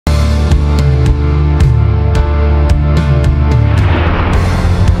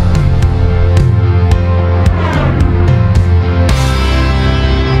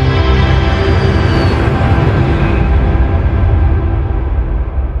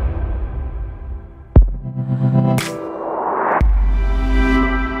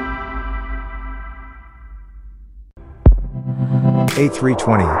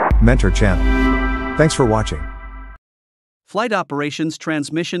A320 Mentor Channel. Thanks for watching. Flight Operations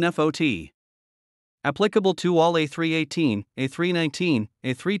Transmission FOT. Applicable to all A318, A319,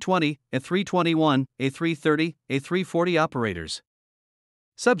 A320, A321, A330, A340 operators.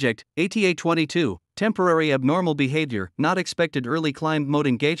 Subject: ATA-22, temporary abnormal behavior, not expected early climb mode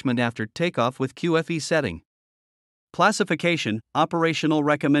engagement after takeoff with QFE setting. Classification, operational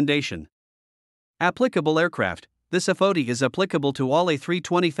recommendation. Applicable aircraft. This FOT is applicable to all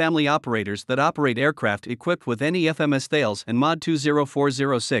A320 family operators that operate aircraft equipped with any FMS Thales and Mod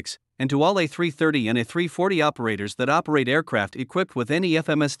 20406, and to all A330 and A340 operators that operate aircraft equipped with any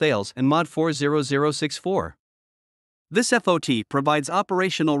FMS Thales and Mod 40064. This FOT provides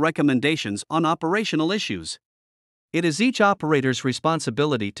operational recommendations on operational issues. It is each operator's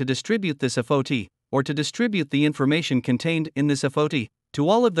responsibility to distribute this FOT, or to distribute the information contained in this FOT, to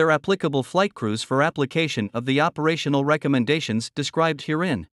all of their applicable flight crews for application of the operational recommendations described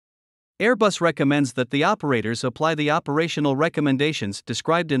herein. Airbus recommends that the operators apply the operational recommendations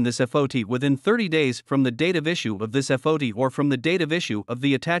described in this FOT within 30 days from the date of issue of this FOT or from the date of issue of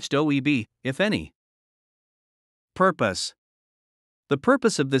the attached OEB, if any. Purpose. The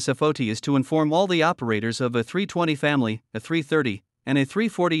purpose of this FOT is to inform all the operators of A320 family, A330, and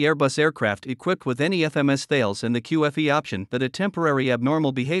A340 Airbus aircraft equipped with any FMS Thales and the QFE option that a temporary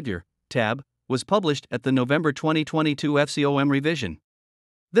abnormal behavior, TAB, was published at the November 2022 FCOM revision.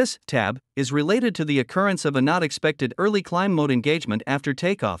 This TAB is related to the occurrence of a not expected early climb mode engagement after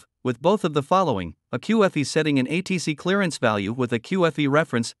takeoff, with both of the following: a QFE setting and ATC clearance value with a QFE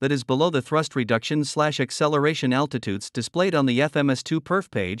reference that is below the thrust reduction/acceleration altitudes displayed on the FMS2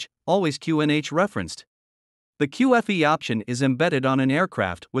 perf page, always QNH referenced. The QFE option is embedded on an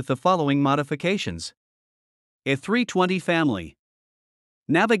aircraft with the following modifications. A320 family.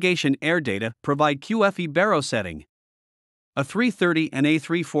 Navigation air data provide QFE baro setting. A330 and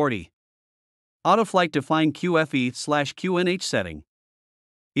A340. Autoflight define QFE/QNH setting.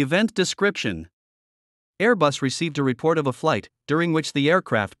 Event description. Airbus received a report of a flight during which the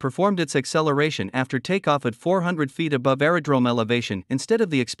aircraft performed its acceleration after takeoff at 400 feet above aerodrome elevation instead of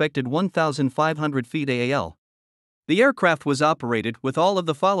the expected 1,500 feet AAL. The aircraft was operated with all of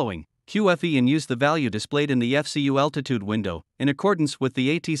the following: QFE and use the value displayed in the FCU altitude window, in accordance with the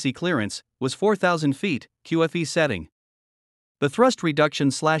ATC clearance, was 4,000 feet, QFE setting. The thrust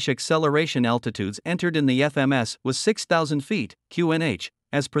reduction/acceleration altitudes entered in the FMS was 6,000 feet, QNH,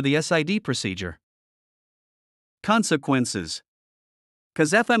 as per the SID procedure. Consequences.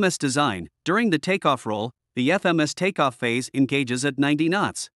 Cause FMS design, during the takeoff roll, the FMS takeoff phase engages at 90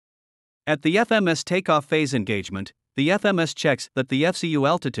 knots. At the FMS takeoff phase engagement, the FMS checks that the FCU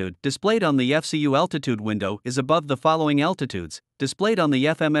altitude displayed on the FCU altitude window is above the following altitudes, displayed on the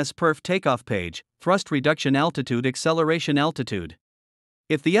FMS perf takeoff page: thrust reduction altitude, acceleration altitude.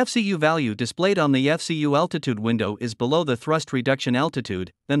 If the FCU value displayed on the FCU altitude window is below the thrust reduction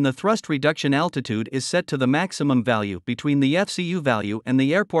altitude, then the thrust reduction altitude is set to the maximum value between the FCU value and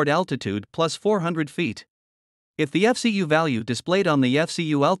the airport altitude plus 400 feet. If the FCU value displayed on the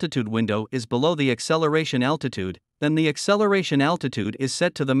FCU altitude window is below the acceleration altitude, then the acceleration altitude is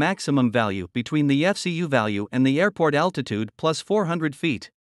set to the maximum value between the FCU value and the airport altitude plus 400 feet.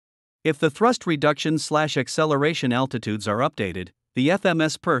 If the thrust reduction/acceleration altitudes are updated, the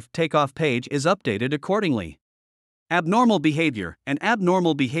FMS perf takeoff page is updated accordingly. Abnormal behavior. An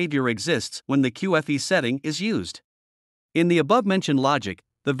abnormal behavior exists when the QFE setting is used. In the above-mentioned logic,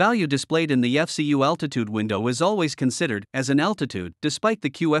 the value displayed in the FCU altitude window is always considered as an altitude despite the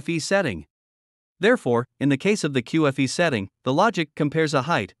QFE setting. Therefore, in the case of the QFE setting, the logic compares a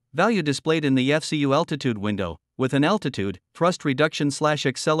height value displayed in the FCU altitude window with an altitude thrust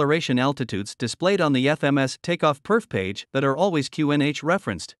reduction/acceleration altitudes displayed on the FMS takeoff perf page that are always QNH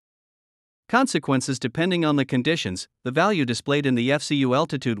referenced. Consequences. Depending on the conditions, the value displayed in the FCU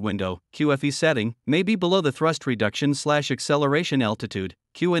altitude window, QFE setting, may be below the thrust reduction/acceleration altitude,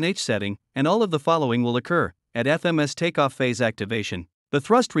 QNH setting, and all of the following will occur. At FMS takeoff phase activation, the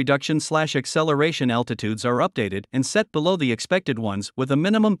thrust reduction/acceleration altitudes are updated and set below the expected ones with a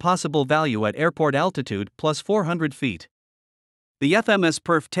minimum possible value at airport altitude plus 400 feet. The FMS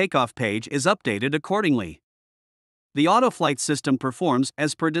perf takeoff page is updated accordingly. The autoflight system performs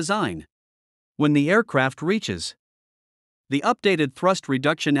as per design. When the aircraft reaches the updated thrust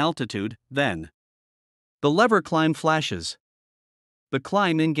reduction altitude, then the lever climb flashes. The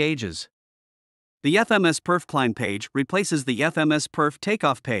climb engages. The FMS perf climb page replaces the FMS perf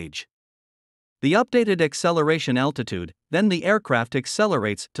takeoff page. The updated acceleration altitude, then the aircraft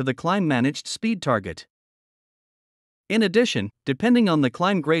accelerates to the climb managed speed target. In addition, depending on the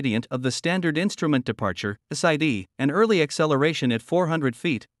climb gradient of the standard instrument departure, SID, an early acceleration at 400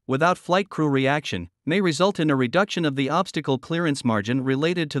 feet, without flight crew reaction, may result in a reduction of the obstacle clearance margin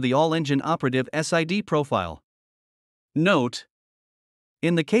related to the all-engine operative SID profile. Note: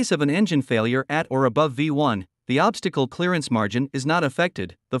 in the case of an engine failure at or above V1, the obstacle clearance margin is not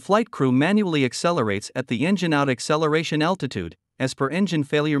affected. The flight crew manually accelerates at the engine-out acceleration altitude, as per engine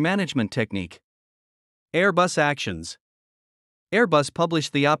failure management technique. Airbus actions. Airbus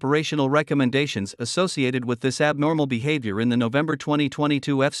published the operational recommendations associated with this abnormal behavior in the November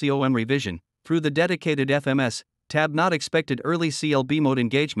 2022 FCOM revision. Through the dedicated FMS tab, not expected early CLB mode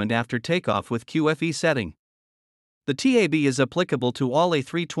engagement after takeoff with QFE setting. The TAB is applicable to all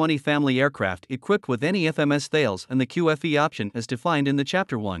A320 family aircraft equipped with any FMS thales and the QFE option as defined in the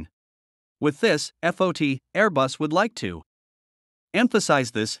Chapter 1. With this, FOT, Airbus would like to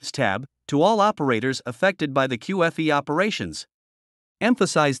emphasize this tab to all operators affected by the QFE operations.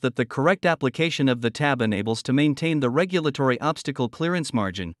 Emphasize that the correct application of the tab enables to maintain the regulatory obstacle clearance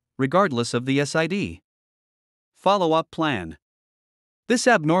margin, regardless of the SID. Follow-up plan. This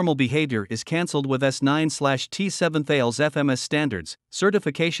abnormal behavior is cancelled with S9/T7 thales FMS standards,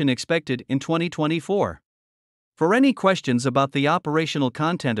 certification expected in 2024. For any questions about the operational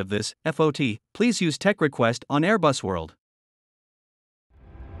content of this FOT, please use Tech Request on Airbus World.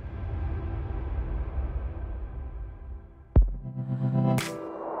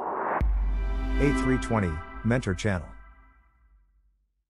 A320 Mentor Channel.